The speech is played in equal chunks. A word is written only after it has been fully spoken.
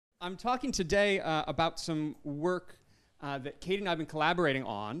I'm talking today about some work that Katie and I have been collaborating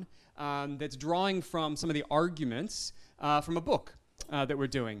on that's drawing from some of the arguments from a book that we're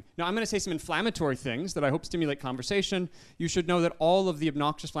doing. Now, I'm going to say some inflammatory things that I hope stimulate conversation. You should know that all of the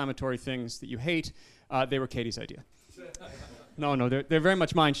obnoxious inflammatory things that you hate, they were Katie's idea. No, they're very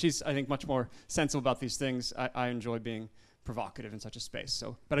much mine. She's, I think, much more sensible about these things. I enjoy being provocative in such a space.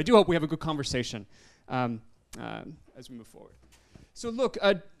 But I do hope we have a good conversation as we move forward. So look,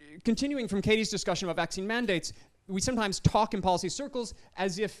 continuing from Katie's discussion about vaccine mandates, we sometimes talk in policy circles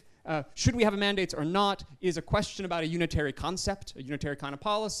as if should we have mandates or not is a question about a unitary concept, a unitary kind of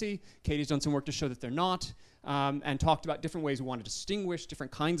policy. Katie's done some work to show that they're not, and talked about different ways we want to distinguish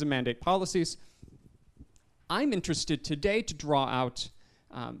different kinds of mandate policies. I'm interested today to draw out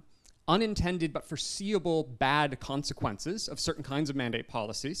unintended but foreseeable bad consequences of certain kinds of mandate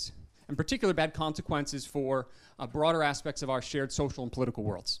policies, in particular bad consequences for broader aspects of our shared social and political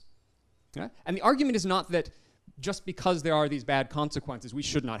worlds. Yeah? And the argument is not that just because there are these bad consequences, we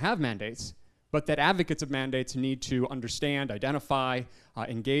should not have mandates, but that advocates of mandates need to understand, identify,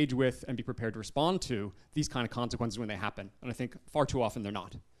 engage with, and be prepared to respond to these kind of consequences when they happen. And I think far too often they're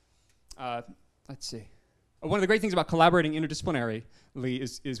not. Let's see. One of the great things about collaborating interdisciplinarily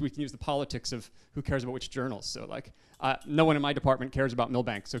is we can use the politics of who cares about which journals. So like, no one in my department cares about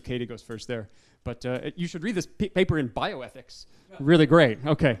Milbank, so Katie goes first there. But you should read this paper in bioethics. Really great,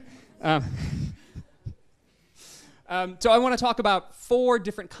 okay. So I want to talk about 4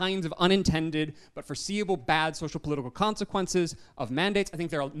 different kinds of unintended but foreseeable bad social political consequences of mandates. I think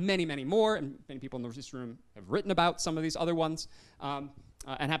there are many, many more, and many people in this room have written about some of these other ones.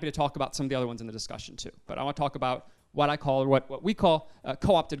 And happy to talk about some of the other ones in the discussion too. But I want to talk about what I call, or what we call,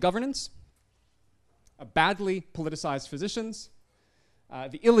 co-opted governance, badly politicized physicians,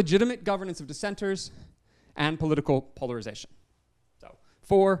 the illegitimate governance of dissenters, and political polarization. So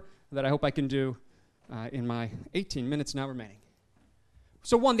 4 that I hope I can do in my 18 minutes now remaining.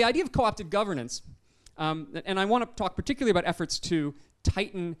 So 1, the idea of co-opted governance, and I want to talk particularly about efforts to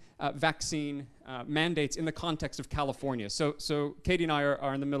tighten vaccine mandates in the context of California. So Katie and I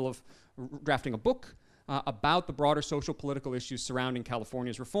are in the middle of drafting a book about the broader social political issues surrounding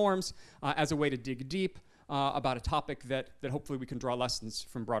California's reforms as a way to dig deep about a topic that hopefully we can draw lessons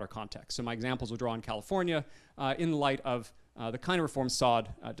from broader context. So my examples will draw on California in light of the kind of reforms Saad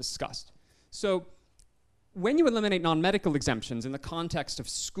discussed. So when you eliminate non-medical exemptions in the context of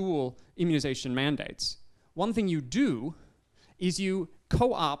school immunization mandates, one thing you do is you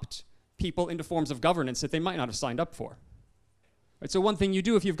co-opt people into forms of governance that they might not have signed up for. Right, so one thing you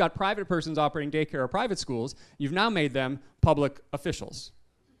do if you've got private persons operating daycare or private schools, you've now made them public officials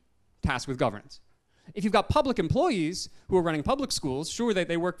tasked with governance. If you've got public employees who are running public schools, sure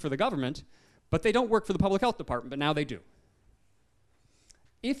they work for the government, but they don't work for the public health department, but now they do.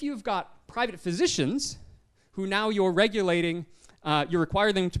 If you've got private physicians who now you're regulating, you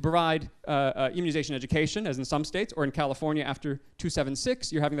require them to provide immunization education, as in some states, or in California after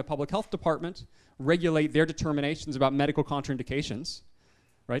 276, you're having the public health department regulate their determinations about medical contraindications,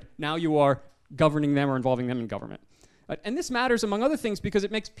 right? Now you are governing them or involving them in government. And this matters, among other things, because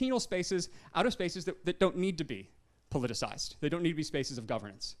it makes penal spaces out of spaces that don't need to be politicized. They don't need to be spaces of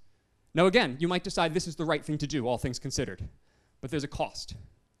governance. Now again, you might decide this is the right thing to do, all things considered, but there's a cost.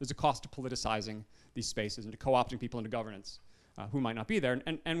 There's a cost to politicizing these spaces and to co-opting people into governance. Who might not be there.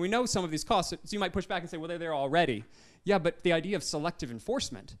 And we know some of these costs, so you might push back and say, well, they're there already. Yeah, but the idea of selective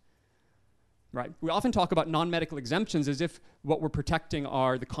enforcement, right? We often talk about non-medical exemptions as if what we're protecting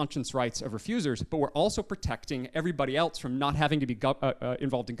are the conscience rights of refusers, but we're also protecting everybody else from not having to be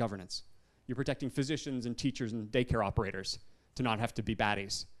involved in governance. You're protecting physicians and teachers and daycare operators to not have to be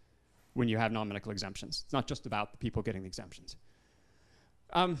baddies when you have non-medical exemptions. It's not just about the people getting the exemptions.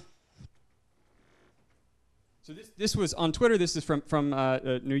 So this was on Twitter. This is from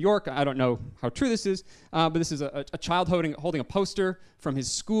New York. I don't know how true this is, but this is a child holding a poster from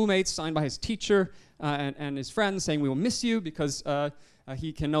his schoolmates signed by his teacher and his friends saying, "We will miss you," because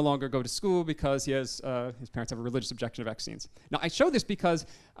he can no longer go to school because he has his parents have a religious objection to vaccines. Now I show this because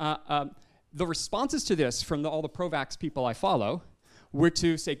the responses to this from all the pro-vax people I follow were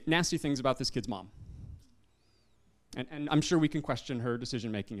to say nasty things about this kid's mom. And I'm sure we can question her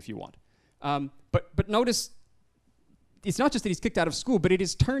decision making if you want. But notice, it's not just that he's kicked out of school, but it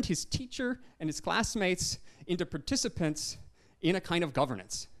has turned his teacher and his classmates into participants in a kind of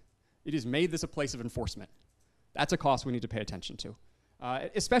governance. It has made this a place of enforcement. That's a cost we need to pay attention to,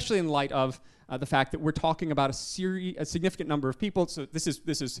 especially in light of the fact that we're talking about a significant number of people. So this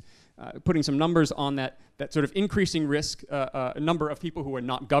is putting some numbers on that sort of increasing risk, a number of people who are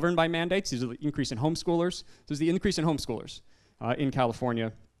not governed by mandates. These are the increase in homeschoolers. So there's the increase in homeschoolers in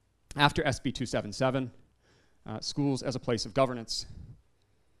California. after SB 277, schools as a place of governance.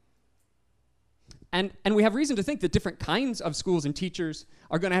 And we have reason to think that different kinds of schools and teachers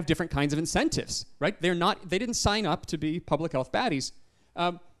are going to have different kinds of incentives, right? They didn't sign up to be public health baddies.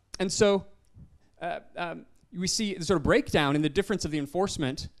 And so we see the sort of breakdown in the difference of the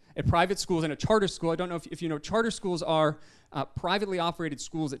enforcement at private schools and a charter school. I don't know if you know, charter schools are privately operated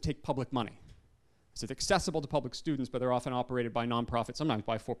schools that take public money. So they're accessible to public students, but they're often operated by nonprofit, sometimes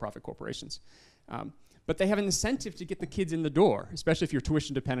by for-profit corporations. But they have an incentive to get the kids in the door, especially if you're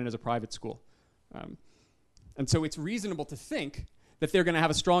tuition dependent as a private school. And so it's reasonable to think that they're going to have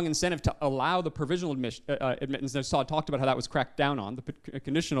a strong incentive to allow the provisional admittance. I talked about how that was cracked down on, the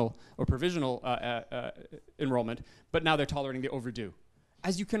conditional or provisional enrollment, but now they're tolerating the overdue.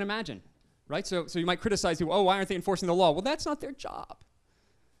 As you can imagine, right? So you might criticize people, oh, why aren't they enforcing the law? Well, that's not their job.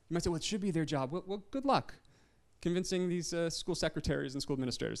 You might say, well, it should be their job. Well, good luck convincing these school secretaries and school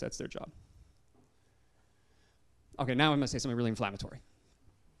administrators that's their job. Okay, now I'm going to say something really inflammatory.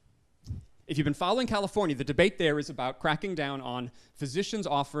 If you've been following California, the debate there is about cracking down on physicians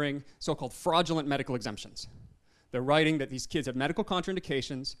offering so-called fraudulent medical exemptions. They're writing that these kids have medical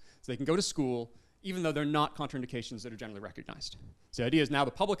contraindications so they can go to school even though they're not contraindications that are generally recognized. So the idea is now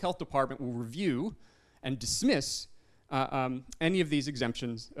the public health department will review and dismiss any of these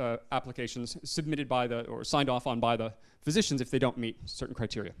exemptions applications submitted by or signed off on by the physicians if they don't meet certain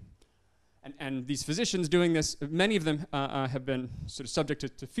criteria. And these physicians doing this, many of them have been sort of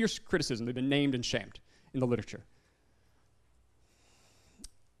subject to fierce criticism. They've been named and shamed in the literature.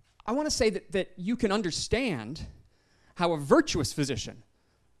 I want to say that you can understand how a virtuous physician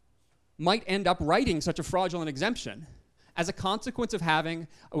might end up writing such a fraudulent exemption as a consequence of having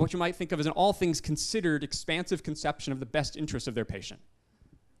what you might think of as an all things considered expansive conception of the best interests of their patient.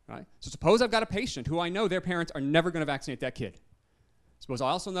 Right? So suppose I've got a patient who I know their parents are never going to vaccinate that kid. Suppose I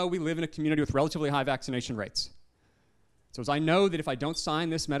also know we live in a community with relatively high vaccination rates. Suppose I know that if I don't sign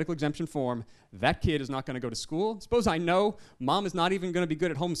this medical exemption form, that kid is not going to go to school. Suppose I know mom is not even going to be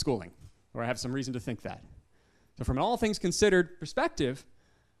good at homeschooling, or I have some reason to think that. So from an all things considered perspective,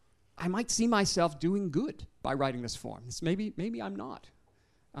 I might see myself doing good by writing this form. Maybe I'm not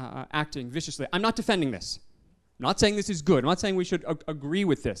acting viciously. I'm not defending this. I'm not saying this is good. I'm not saying we should agree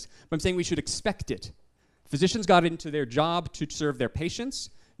with this, but I'm saying we should expect it. Physicians got into their job to serve their patients,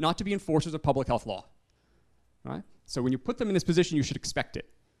 not to be enforcers of public health law. Right? So when you put them in this position, you should expect it.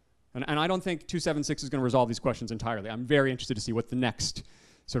 And I don't think 276 is going to resolve these questions entirely. I'm very interested to see what the next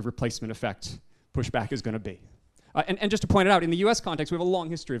sort of replacement effect pushback is going to be. And just to point it out, in the US context, we have a long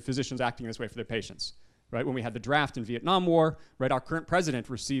history of physicians acting this way for their patients. Right? When we had the draft in Vietnam War, right, our current president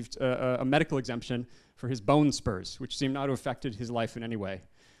received a medical exemption for his bone spurs, which seemed not to have affected his life in any way.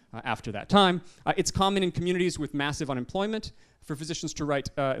 After that time. It's common in communities with massive unemployment for physicians to write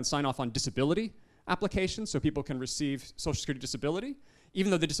and sign off on disability applications so people can receive Social Security disability,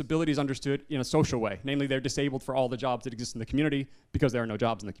 even though the disability is understood in a social way. Namely, they're disabled for all the jobs that exist in the community because there are no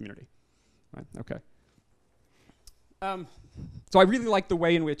jobs in the community. Right? Okay. So I really like the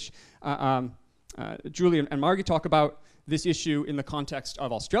way in which Julie and Margie talk about this issue in the context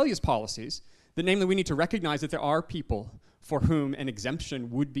of Australia's policies, that namely we need to recognize that there are people for whom an exemption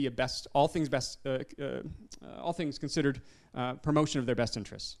would be all things considered promotion of their best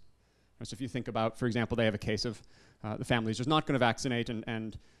interests. So if you think about, for example, they have a case of the family's just not going to vaccinate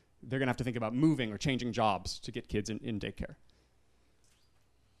and they're going to have to think about moving or changing jobs to get kids in daycare.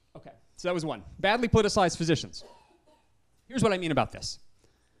 Okay, so that was one. Badly politicized physicians. Here's what I mean about this.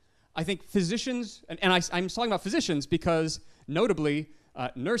 I think physicians, and I'm talking about physicians because notably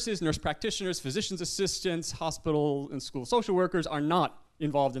nurses, nurse practitioners, physician's assistants, hospital and school social workers are not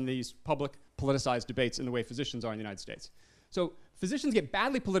involved in these public politicized debates in the way physicians are in the United States. So physicians get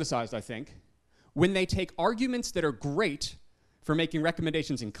badly politicized, I think, when they take arguments that are great for making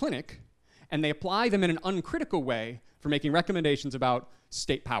recommendations in clinic and they apply them in an uncritical way for making recommendations about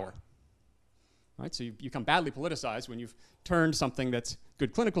state power. Right? So you become badly politicized when you've turned something that's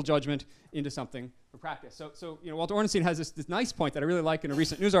good clinical judgment into something for practice. So Walter Ornstein has this nice point that I really like in a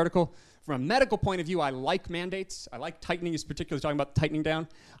recent news article. From a medical point of view, I like mandates. I like tightening. He's particularly talking about tightening down.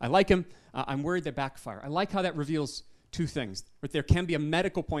 I like him. I'm worried they backfire. I like how that reveals two things. That there can be a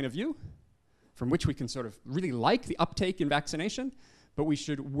medical point of view from which we can sort of really like the uptake in vaccination, but we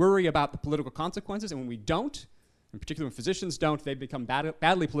should worry about the political consequences. And when we don't, in particular when physicians don't, they become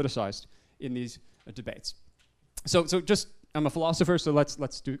badly politicized in these debates. So just, I'm a philosopher, so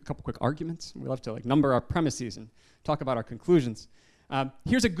let's do a couple quick arguments. We love to number our premises and talk about our conclusions.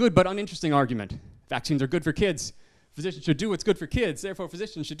 Here's a good but uninteresting argument. Vaccines are good for kids. Physicians should do what's good for kids. Therefore,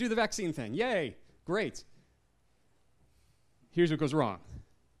 physicians should do the vaccine thing. Yay, great. Here's what goes wrong.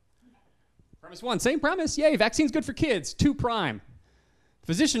 Premise 1, same premise. Yay, vaccine's good for kids. 2 prime.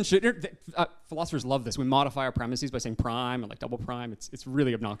 Physicians should, philosophers love this. We modify our premises by saying prime or like double prime. It's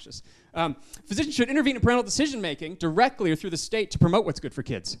really obnoxious. Physicians should intervene in parental decision-making directly or through the state to promote what's good for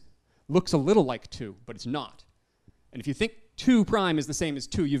kids. Looks a little like 2, but it's not. And if you think 2 prime is the same as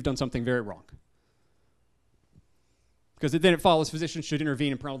 2, you've done something very wrong. Because then it follows physicians should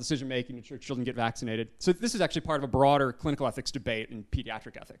intervene in parental decision-making, ensure children get vaccinated. So this is actually part of a broader clinical ethics debate in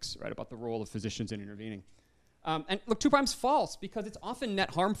pediatric ethics, right, about the role of physicians in intervening. And look, 2 prime's false because it's often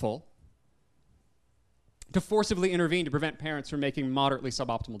net harmful to forcibly intervene to prevent parents from making moderately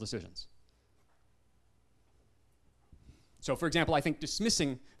suboptimal decisions. So for example, I think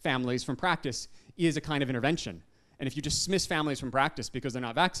dismissing families from practice is a kind of intervention. And if you dismiss families from practice because they're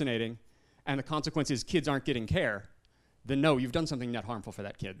not vaccinating, and the consequence is kids aren't getting care, then no, you've done something net harmful for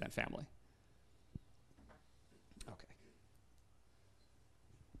that kid, that family. Okay.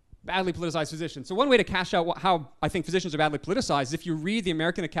 Badly politicized physicians. So one way to cash out how I think physicians are badly politicized is if you read the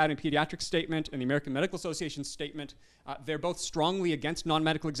American Academy of Pediatrics statement and the American Medical Association statement, they're both strongly against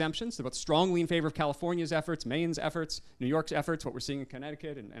non-medical exemptions. They're both strongly in favor of California's efforts, Maine's efforts, New York's efforts, what we're seeing in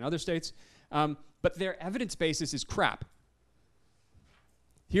Connecticut and other states. But their evidence basis is crap.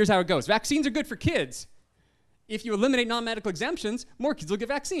 Here's how it goes. Vaccines are good for kids. If you eliminate non-medical exemptions, more kids will get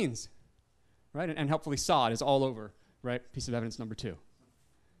vaccines, right? And helpfully SOD is all over, right? Piece of evidence number 2.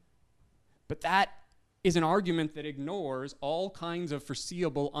 But that is an argument that ignores all kinds of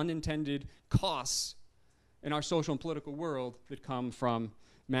foreseeable unintended costs in our social and political world that come from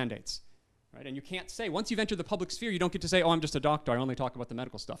mandates, right? And you can't say, once you've entered the public sphere, you don't get to say, oh, I'm just a doctor, I only talk about the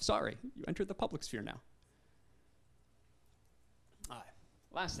medical stuff. Sorry, you entered the public sphere now. All right,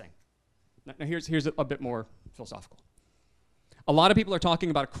 last thing. Now here's a bit more philosophical. A lot of people are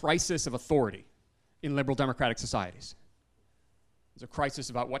talking about a crisis of authority in liberal democratic societies. There's a crisis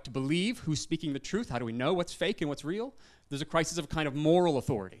about what to believe, who's speaking the truth, how do we know what's fake and what's real? There's a crisis of a kind of moral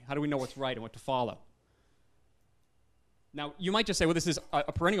authority. How do we know what's right and what to follow? Now, you might just say, well, this is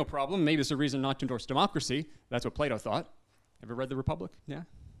a perennial problem. Maybe it's a reason not to endorse democracy. That's what Plato thought. Ever read The Republic? Yeah,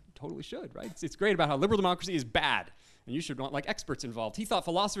 you totally should, right? It's great about how liberal democracy is bad. And you should want like experts involved. He thought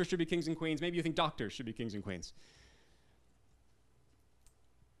philosophers should be kings and queens. Maybe you think doctors should be kings and queens.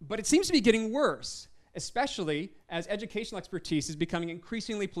 But it seems to be getting worse, especially as educational expertise is becoming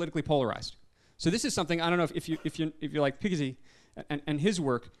increasingly politically polarized. So this is something, I don't know if you like Piggotty and his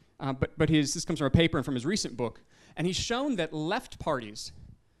work, but this comes from a paper and from his recent book, and he's shown that left parties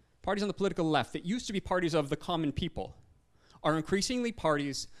on the political left that used to be parties of the common people, are increasingly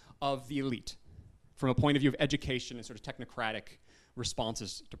parties of the elite, from a point of view of education and sort of technocratic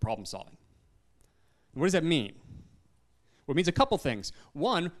responses to problem solving. What does that mean? Well, it means a couple things.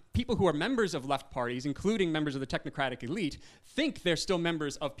 One, people who are members of left parties, including members of the technocratic elite, think they're still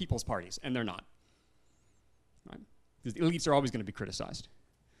members of people's parties, and they're not. Right? Because the elites are always going to be criticized.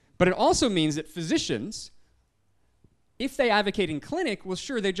 But it also means that physicians, if they advocate in clinic, well,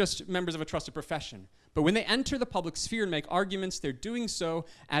 sure, they're just members of a trusted profession. But when they enter the public sphere and make arguments, they're doing so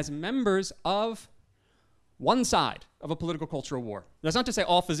as members of one side of a political cultural war. That's not to say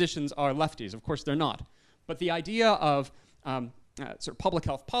all physicians are lefties. Of course, they're not. But the idea of sort of public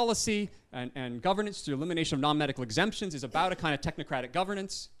health policy and governance through elimination of non-medical exemptions is about a kind of technocratic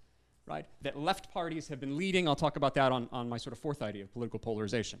governance, right, that left parties have been leading. I'll talk about that on my sort of 4th idea of political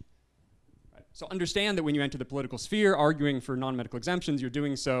polarization. Right? So understand that when you enter the political sphere arguing for non-medical exemptions, you're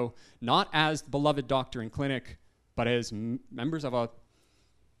doing so not as the beloved doctor in clinic, but as members of a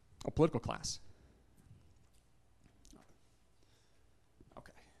political class.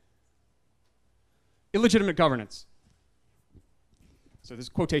 Illegitimate governance. So there's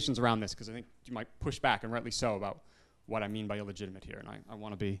quotations around this because I think you might push back, and rightly so, about what I mean by illegitimate here, and I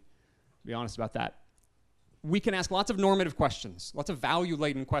want to be honest about that. We can ask lots of normative questions, lots of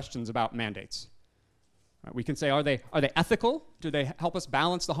value-laden questions about mandates. Right? We can say, are they ethical? Do they help us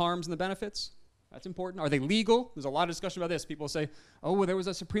balance the harms and the benefits? That's important. Are they legal? There's a lot of discussion about this. People say, oh, well, there was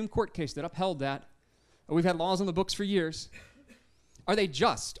a Supreme Court case that upheld that. Oh, we've had laws on the books for years. Are they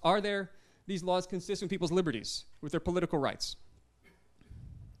just? Are these laws consistent with people's liberties, with their political rights?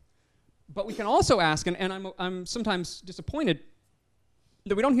 But we can also ask, and I'm sometimes disappointed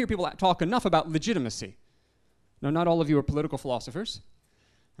that we don't hear people talk enough about legitimacy. Now, not all of you are political philosophers,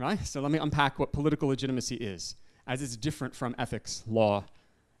 right? So let me unpack what political legitimacy is, as it's different from ethics, law,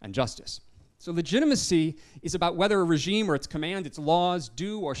 and justice. So legitimacy is about whether a regime or its command, its laws,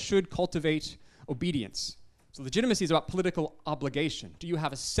 do or should cultivate obedience. So legitimacy is about political obligation. Do you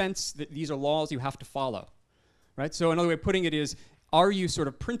have a sense that these are laws you have to follow? Right? So another way of putting it is, are you sort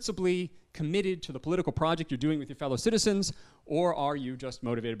of principally committed to the political project you're doing with your fellow citizens, or are you just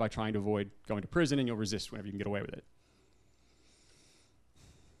motivated by trying to avoid going to prison and you'll resist whenever you can get away with it?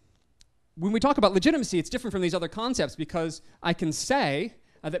 When we talk about legitimacy, it's different from these other concepts because I can say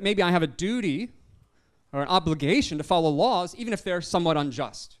that maybe I have a duty or an obligation to follow laws even if they're somewhat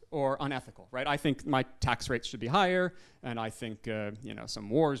unjust or unethical, right? I think my tax rates should be higher, and I think some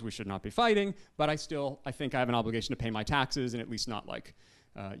wars we should not be fighting, but I think I have an obligation to pay my taxes and at least not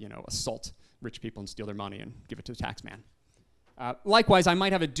assault rich people and steal their money and give it to the tax man. Likewise, I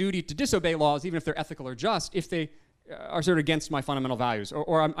might have a duty to disobey laws even if they're ethical or just if they are sort of against my fundamental values,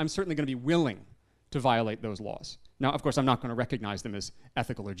 or I'm certainly going to be willing to violate those laws. Now, of course, I'm not going to recognize them as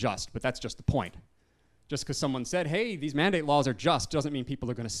ethical or just, but that's just the point. Just because someone said, hey, these mandate laws are just, doesn't mean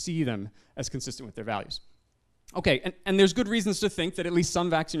people are going to see them as consistent with their values. Okay, and there's good reasons to think that at least some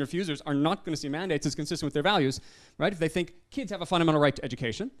vaccine refusers are not going to see mandates as consistent with their values, right? If they think kids have a fundamental right to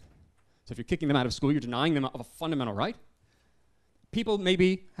education, so if you're kicking them out of school, you're denying them of a fundamental right. People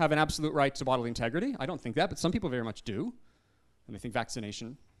maybe have an absolute right to bodily integrity. I don't think that, but some people very much do. And they think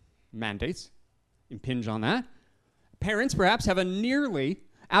vaccination mandates impinge on that. Parents perhaps have a nearly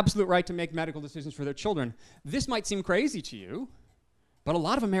absolute right to make medical decisions for their children. This might seem crazy to you, but a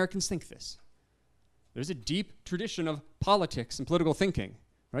lot of Americans think this. There's a deep tradition of politics and political thinking,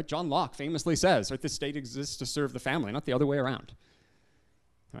 right? John Locke famously says, right, the state exists to serve the family, not the other way around.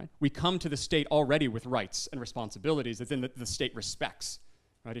 Right? We come to the state already with rights and responsibilities that then the state respects,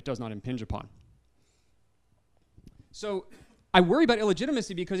 right? It does not impinge upon. So I worry about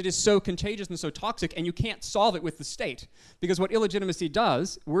illegitimacy because it is so contagious and so toxic, and you can't solve it with the state. Because what illegitimacy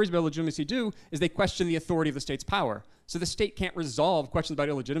does, worries about illegitimacy do, is they question the authority of the state's power. So the state can't resolve questions about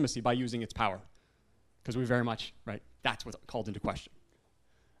illegitimacy by using its power. Because we very much, right, that's what's called into question.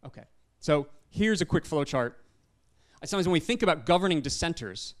 Okay, so here's a quick flow chart. Sometimes when we think about governing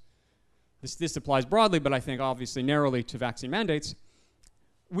dissenters, this applies broadly, but I think obviously narrowly to vaccine mandates,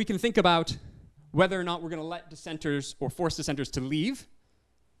 we can think about whether or not we're going to let dissenters or force dissenters to leave.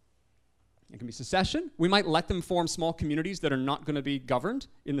 It can be secession. We might let them form small communities that are not going to be governed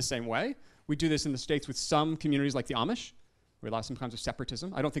in the same way. We do this in the States with some communities like the Amish. We allow some kinds of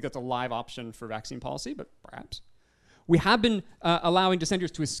separatism. I don't think that's a live option for vaccine policy, but perhaps. We have been allowing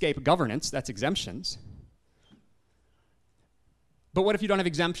dissenters to escape governance. That's exemptions. But what if you don't have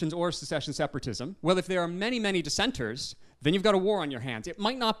exemptions or secession separatism? Well, if there are many, many dissenters, then you've got a war on your hands. It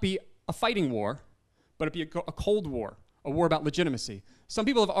might not be a fighting war, but it'd be a cold war, a war about legitimacy. Some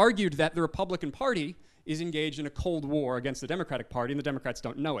people have argued that the Republican Party is engaged in a cold war against the Democratic Party, and the Democrats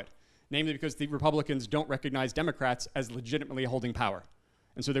don't know it, namely because the Republicans don't recognize Democrats as legitimately holding power.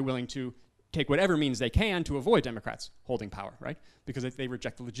 And so they're willing to take whatever means they can to avoid Democrats holding power, right? Because they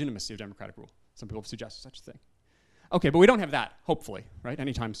reject the legitimacy of democratic rule. Some people have suggested such a thing. Okay, but we don't have that, hopefully, right,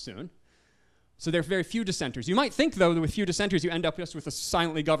 anytime soon. So there are very few dissenters. You might think, though, that with few dissenters, you end up just with a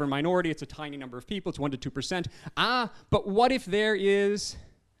silently governed minority. It's a tiny number of people. It's 1% to 2%. But what if there is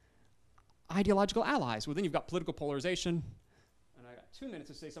ideological allies? Well, then you've got political polarization. And I got 2 minutes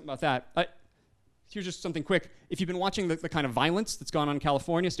to say something about that. Here's just something quick. If you've been watching the kind of violence that's gone on in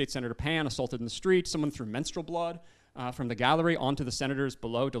California, State Senator Pan assaulted in the street, someone threw menstrual blood from the gallery onto the senators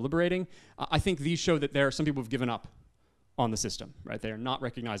below deliberating. I think these show that there are some people who've given up on the system, right? They are not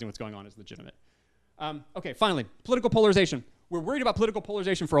recognizing what's going on as legitimate. Okay, finally, political polarization. We're worried about political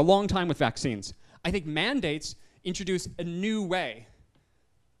polarization for a long time with vaccines. I think mandates introduce a new way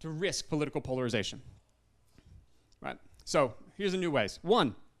to risk political polarization, right? So here's the new ways.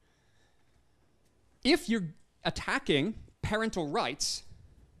 One, if you're attacking parental rights,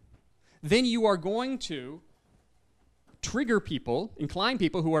 then you are going to trigger people, incline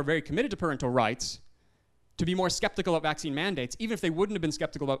people who are very committed to parental rights to be more skeptical of vaccine mandates, even if they wouldn't have been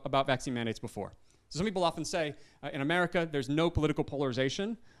skeptical about vaccine mandates before. So some people often say, in America, there's no political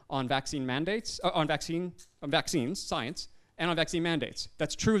polarization on vaccine mandates, on vaccines, science, and on vaccine mandates.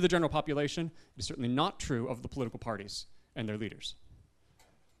 That's true of the general population. It is certainly not true of the political parties and their leaders.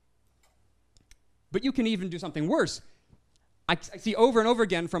 But you can even do something worse. I see over and over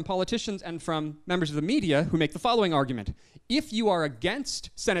again from politicians and from members of the media who make the following argument. If you are against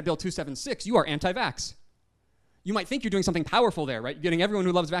Senate Bill 276, you are anti-vax. You might think you're doing something powerful there, right? You're getting everyone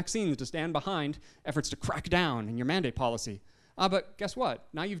who loves vaccines to stand behind efforts to crack down in your mandate policy. But guess what?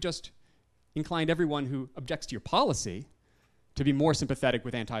 Now you've just inclined everyone who objects to your policy to be more sympathetic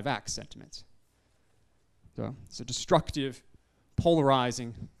with anti-vax sentiments. So it's a destructive,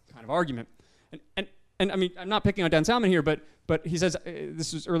 polarizing kind of argument. And I mean, I'm not picking on Dan Salmon here, but he says,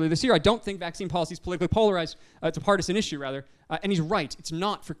 this was earlier this year, I don't think vaccine policy is politically polarized. It's a partisan issue, rather. And he's right. It's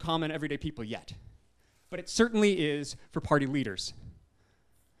not for common, everyday people yet. But it certainly is for party leaders.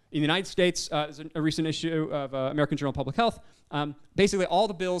 In the United States, there's a recent issue of American Journal of Public Health. Basically, all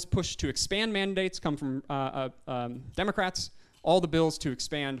the bills pushed to expand mandates come from Democrats. All the bills to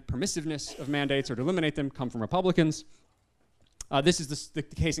expand permissiveness of mandates or to eliminate them come from Republicans. This is the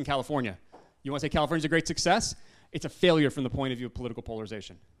case in California. You want to say California's a great success? It's a failure from the point of view of political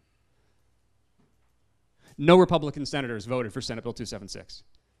polarization. No Republican senators voted for Senate Bill 276.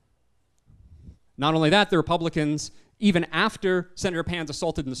 Not only that, the Republicans, even after Senator Pan's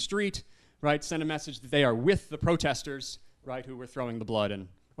assaulted in the street, right, sent a message that they are with the protesters, right, who were throwing the blood and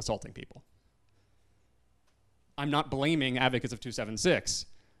assaulting people. I'm not blaming advocates of 276,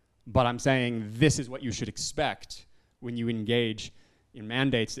 but I'm saying this is what you should expect when you engage in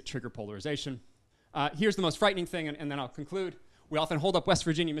mandates that trigger polarization. Here's the most frightening thing, and then I'll conclude. We often hold up West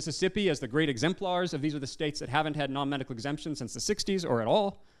Virginia, Mississippi as the great exemplars of these are the states that haven't had non-medical exemptions since the 60s or at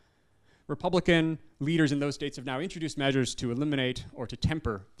all. Republican leaders in those states have now introduced measures to eliminate or to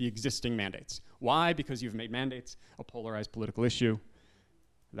temper the existing mandates. Why? Because you've made mandates a polarized political issue.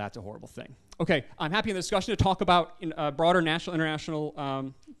 That's a horrible thing. Okay, I'm happy in the discussion to talk about broader national,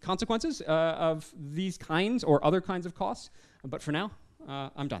 international consequences of these kinds or other kinds of costs. But for now,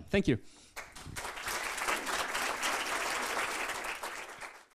 I'm done. Thank you.